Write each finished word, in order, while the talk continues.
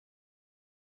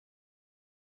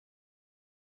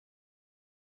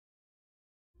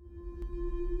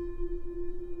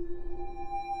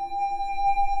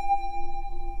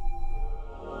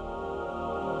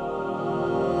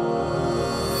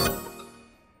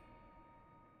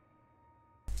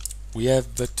we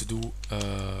have to do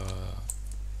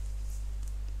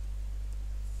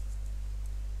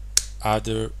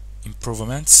other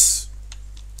improvements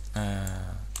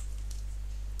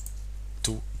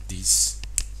to this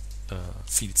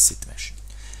field state machine.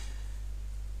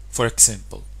 For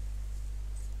example,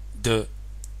 the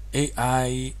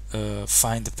AI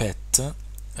find pet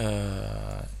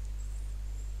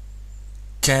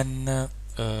can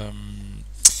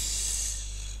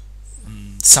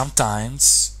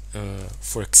sometimes,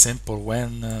 for example,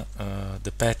 when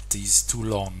the pet is too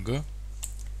long,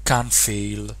 can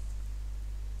fail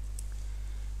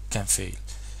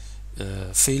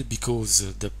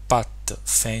because the path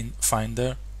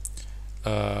finder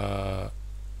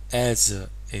has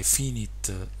a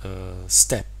finite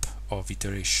step of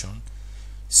iteration.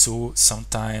 So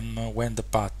sometime when the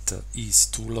path is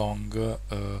too long,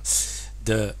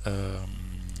 the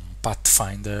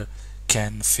pathfinder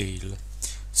can fail.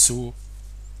 So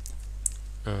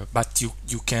but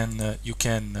you can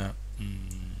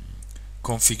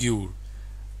configure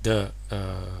the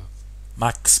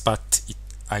max path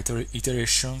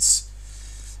iterations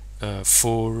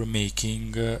for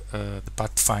making the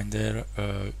pathfinder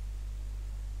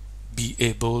be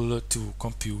able to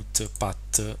compute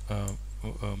path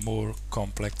more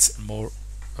complex, more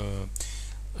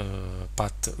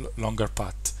longer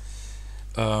paths.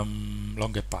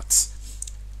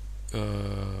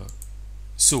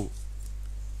 So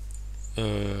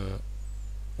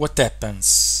what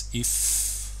happens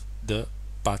if the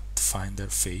pathfinder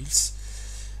fails?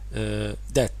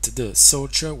 That the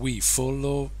soldier will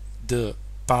follow the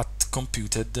path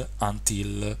computed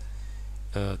until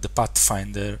the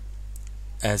pathfinder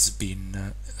has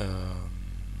been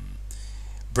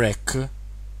broken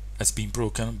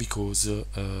because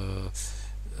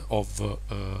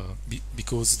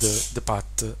because the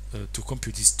path to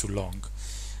compute is too long.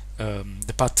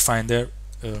 The pathfinder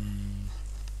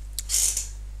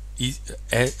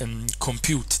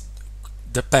compute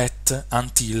the path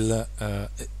until a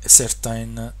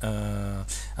certain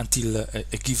until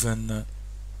a given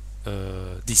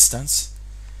distance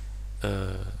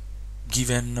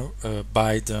given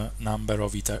by the number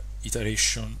of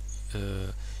iteration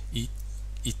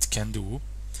it can do.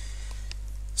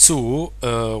 So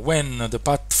when the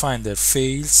pathfinder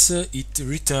fails, it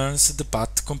returns the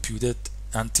path computed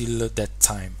until that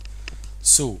time.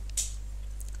 So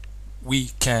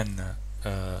we can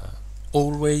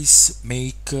always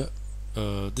make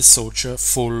the soldier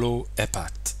follow a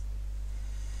path,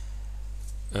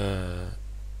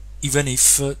 even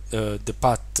if the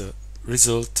path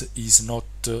result is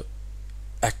not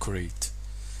accurate,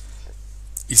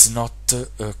 is not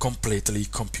completely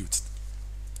computed.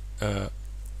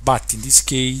 But in this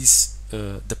case,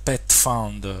 the path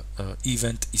found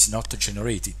event is not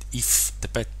generated if the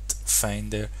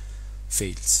pathfinder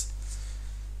fails.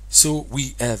 So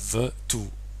we have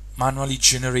to manually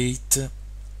generate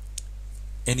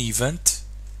an event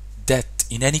that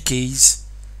in any case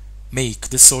make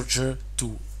the soldier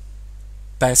to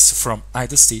pass from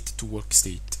idle state to work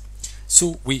state.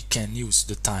 So we can use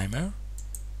the timer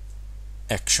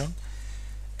action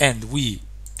and we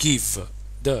give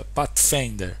the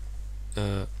pathfinder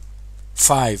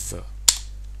 5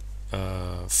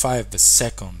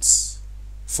 seconds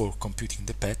for computing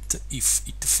the path. If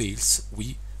it fails,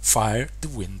 we fire the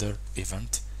winder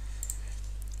event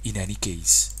in any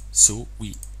case. So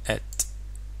we add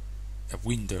a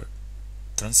winder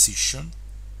transition.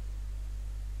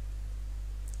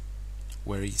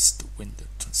 Where is the winder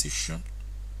transition?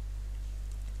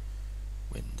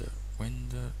 Winder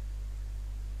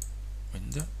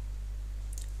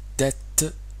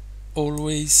that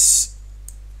always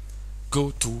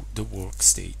go to the work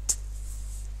state.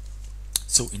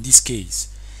 So in this case,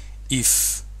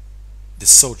 if the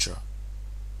soldier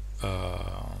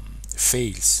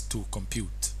fails to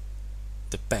compute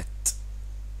the path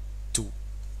to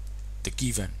the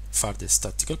given farthest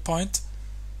statical point,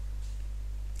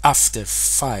 after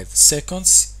 5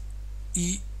 seconds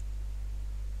he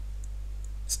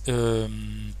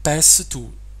pass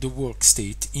to the work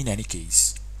state in any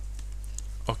case.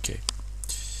 Okay.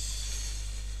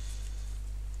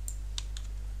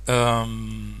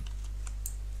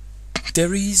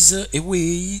 There is a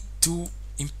way to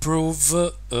improve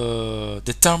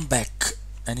the turn back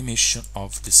animation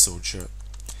of the soldier.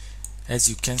 As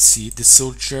you can see, the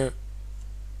soldier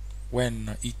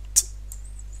when he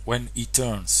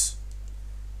turns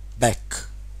back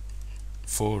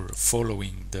for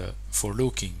looking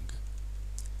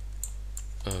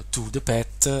to the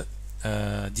path,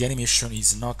 the animation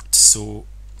is not so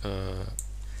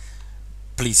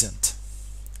pleasant.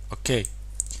 Okay.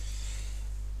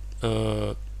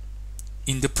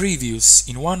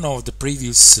 in one of the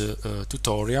previous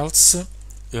tutorials,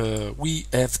 we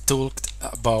have talked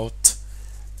about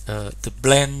the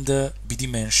blend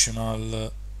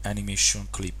bidimensional animation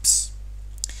clips.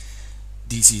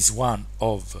 This is one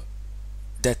of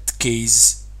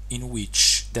cases in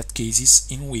which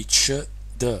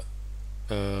the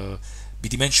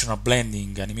bidimensional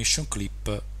blending animation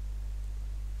clip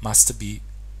must be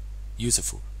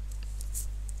useful.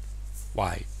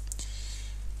 Why?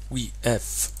 We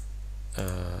have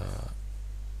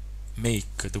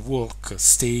make the work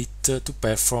state to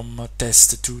perform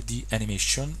test to the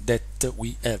animation that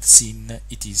we have seen.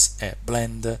 It is a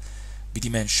blend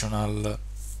bidimensional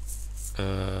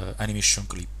animation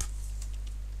clip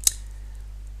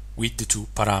with the two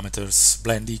parameters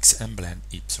blend x and blend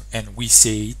y, and we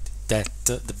said that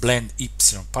the blend y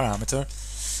parameter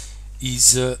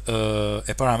is a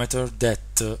parameter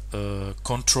that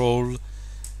controls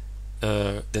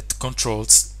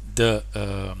the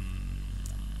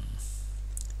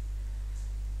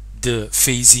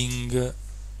phasing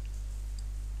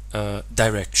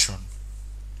direction,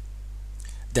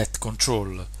 that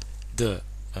control the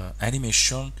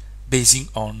animation basing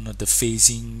on the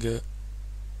phasing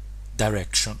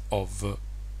direction of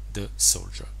the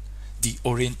soldier, the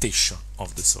orientation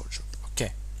of the soldier.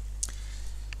 Okay,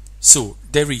 so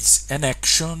there is an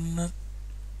action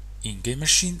in Game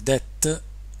Machine that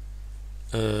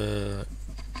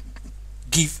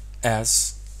give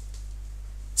us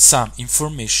some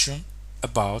information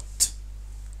about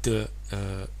the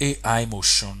AI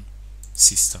motion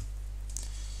system.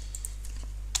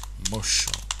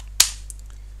 Motion.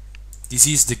 This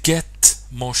is the get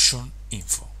motion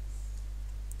info.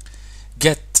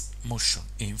 Get motion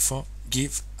info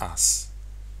give us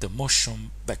the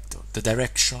motion vector, the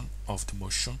direction of the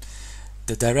motion,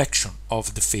 the direction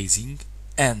of the phasing,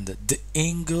 and the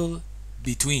angle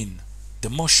between the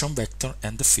motion vector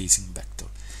and the phasing vector.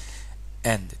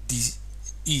 And this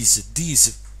is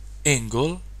this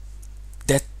angle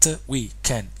that we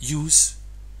can use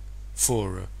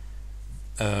for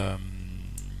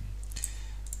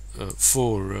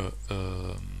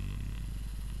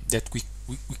that we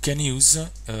can use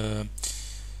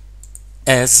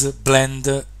as blend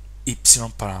y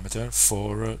parameter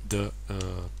for the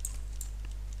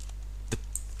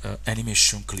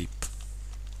animation clip.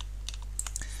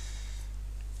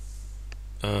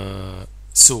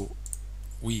 So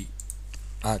we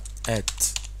add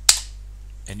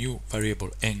a new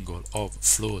variable angle of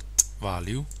float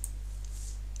value,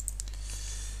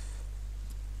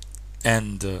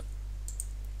 and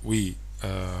we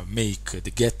make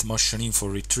the get motion info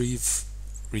returns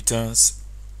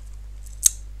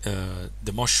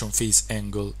the motion phase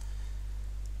angle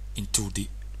into the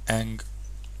ang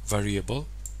variable.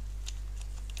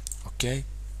 Okay,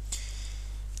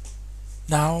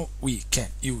 now we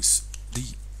can use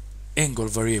the angle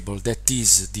variable, that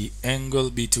is the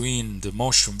angle between the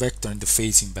motion vector and the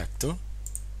phasing vector,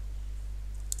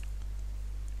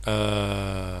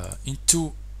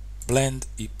 into blend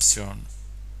y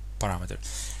parameter.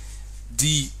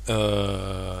 The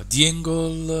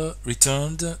angle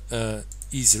returned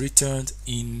is returned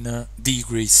in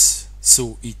degrees,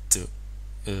 so it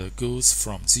goes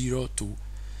from 0 to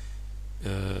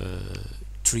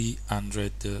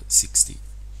 360.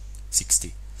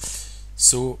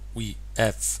 So we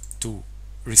have to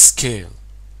rescale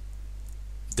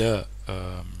the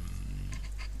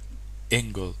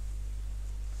angle.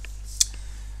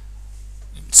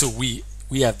 So we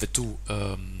have to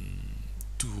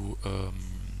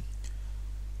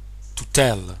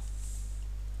tell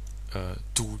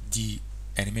to the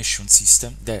animation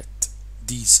system that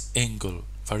this angle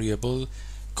variable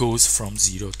goes from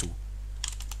 0 to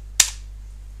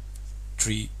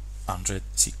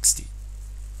 360.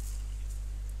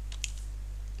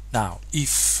 Now,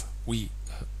 if we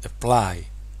apply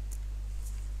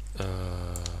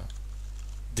the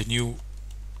new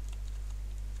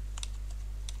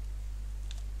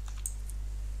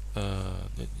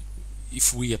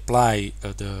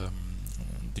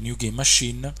the new game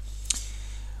machine,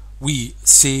 we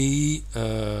say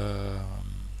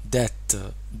that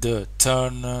the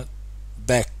turn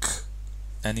back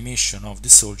animation of the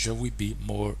soldier will be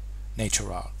more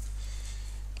natural.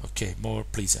 Okay, more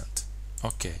pleasant.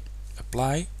 Okay,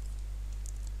 apply.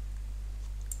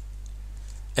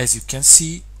 As you can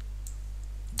see,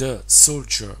 the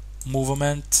soldier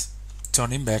movement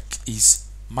turning back is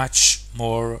much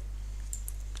more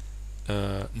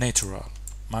natural,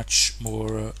 much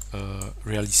more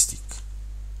realistic.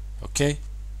 Okay,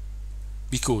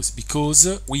 because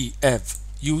we have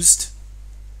used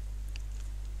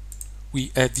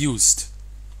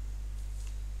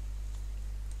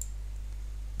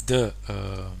the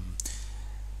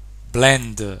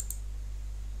blend,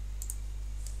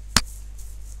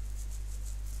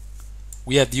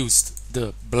 we had used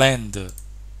the blend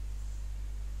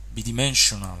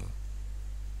bidimensional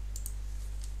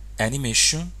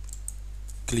animation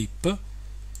clip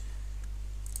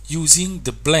using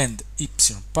the blend y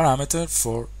parameter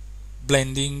for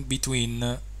blending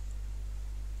between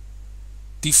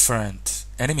different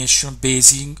animation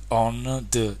basing on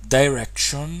the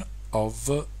direction of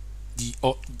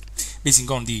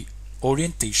basing on the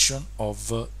orientation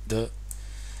of the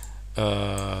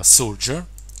soldier.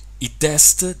 It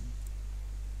tests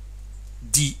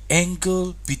the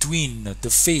angle between the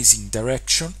facing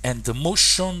direction and the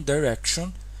motion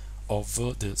direction of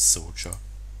the soldier.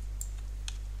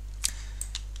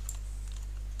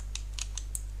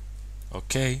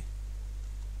 Okay,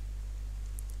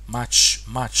 much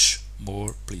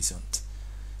more pleasant,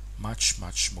 much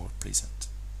more pleasant.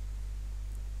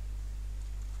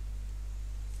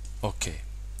 Okay,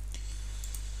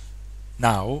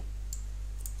 now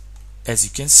as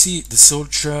you can see, the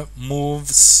soldier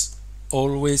moves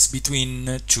always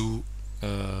between two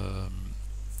the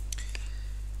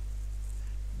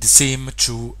same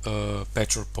two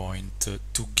petrol point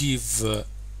to give a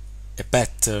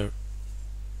better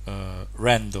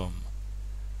random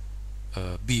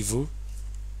behavior.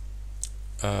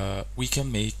 We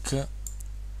can make a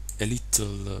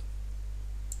little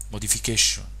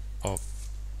modification of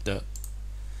the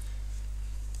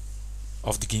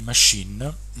game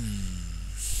machine.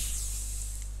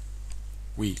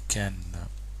 We can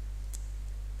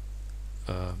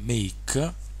make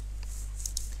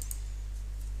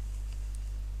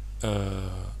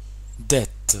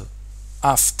that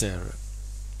after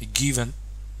a given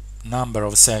number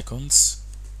of seconds,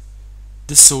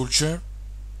 the soldier,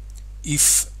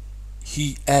 if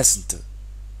he hasn't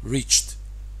reached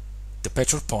the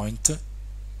petrol point,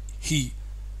 he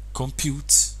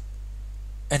computes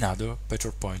another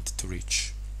petrol point to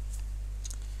reach.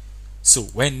 So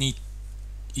when he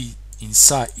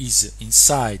is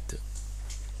inside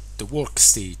the work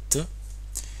state,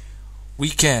 we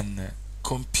can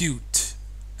compute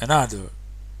another.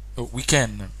 We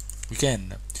can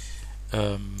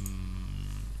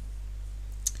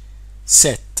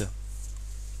set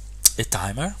a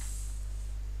timer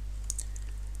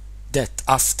that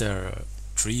after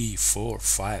 3, 4,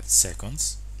 5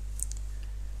 seconds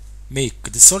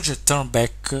make the soldier turn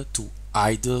back to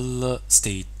idle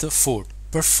state for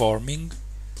performing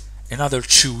another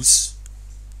choose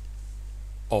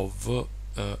of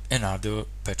another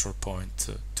petrol point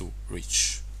to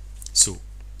reach. So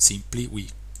simply we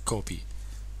copy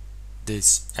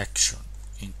this action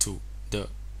into the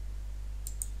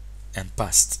and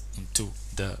passed into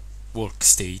the work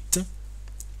state.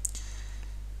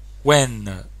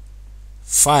 When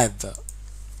 5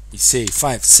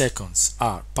 seconds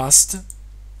are passed,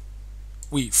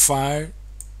 we fire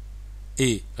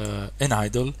an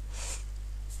idle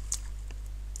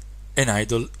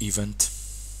event.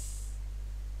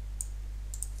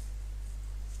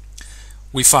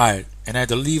 We fire an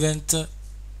idle event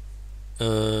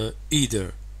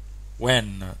either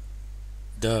when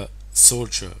the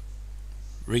soldier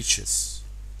reaches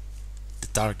the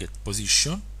target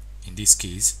position, in this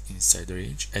case inside the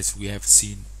range, as we have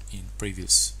seen in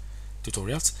previous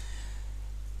tutorials,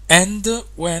 and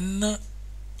when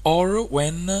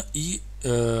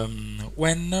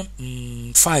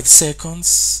 5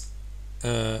 seconds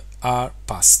are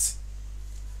passed.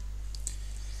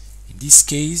 In this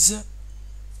case,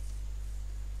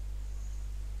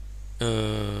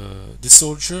 the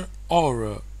soldier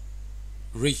or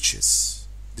reaches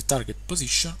the target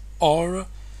position, or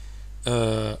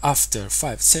after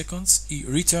 5 seconds he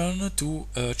returns to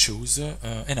choose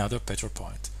another petrol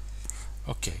point.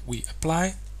 Okay, we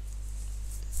apply.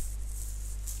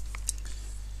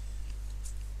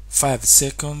 5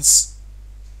 seconds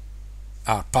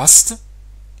are passed,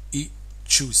 he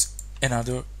choose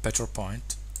another petrol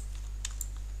point.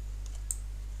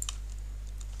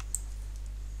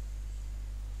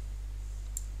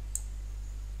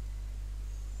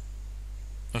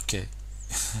 Okay.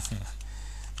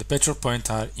 The petrol points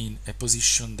are in a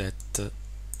position that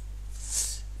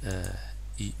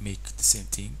he make the same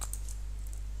thing.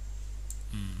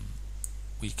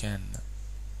 We can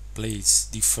place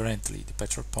differently the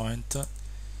petrol point.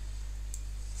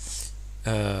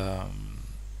 The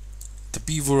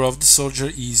behavior of the soldier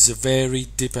is very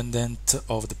dependent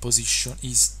of the position.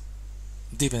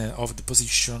 Of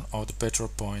the petrol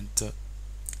point.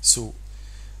 So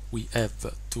we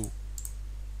have to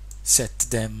set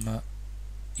them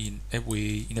in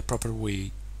a proper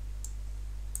way.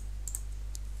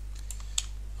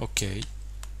 Okay,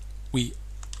 we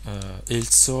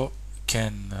also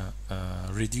can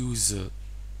reduce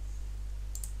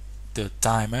the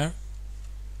timer,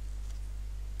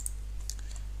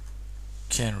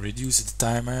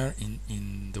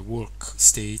 in the work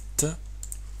state.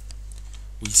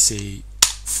 We say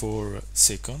 4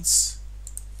 seconds.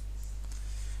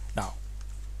 Now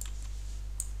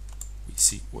we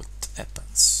see what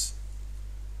happens.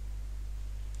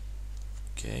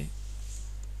 Okay,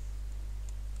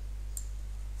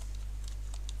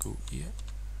 go here,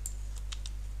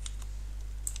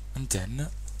 and then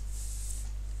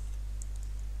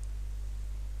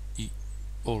he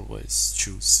always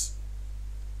choose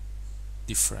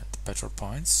different petrol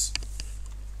points.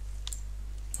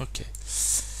 Okay,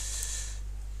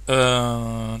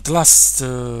 the last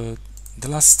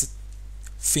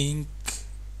thing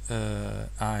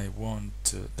I want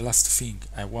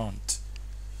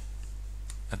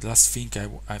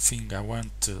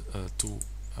to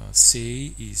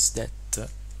say is that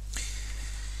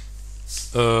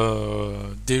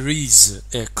there is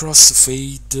a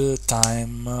crossfade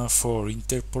time for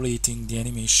interpolating the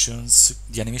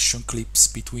animation clips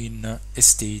between a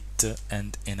state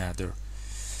and another.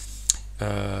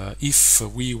 If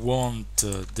we want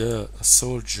the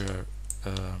soldier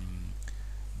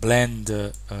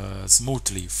blend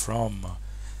smoothly from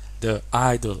the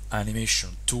idle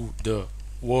animation to the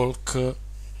walk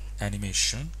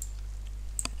animation,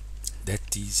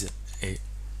 that is a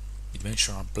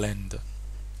dimensional blend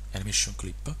animation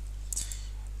clip.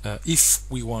 If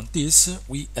we want this,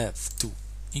 we have to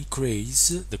increase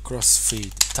the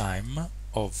crossfade time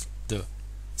of the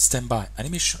standby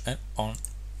animation and on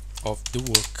of the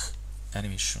work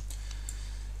animation.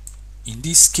 In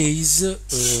this case,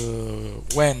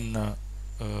 when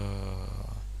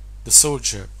the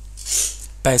soldier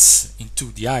pass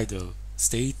into the idle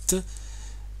state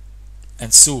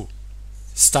and so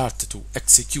start to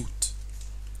execute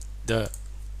the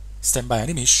standby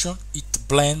animation, it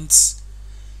blends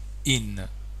in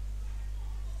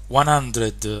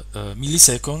 100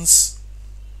 milliseconds.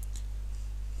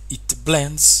 It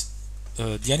blends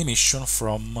the animation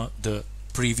from the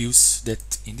previous,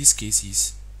 that in this case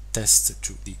is test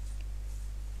 2D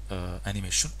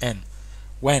animation, and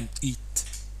when it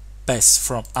pass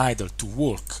from idle to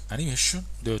work animation,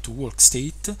 to work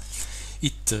state,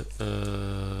 it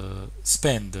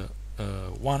spend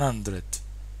 100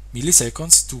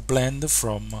 milliseconds to blend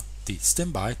from the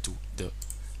standby to the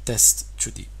test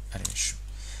 2D animation.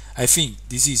 I think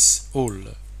this is all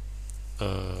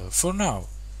for now.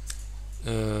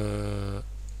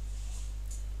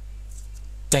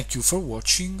 Thank you for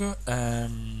watching.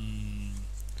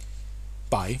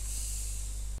 Bye.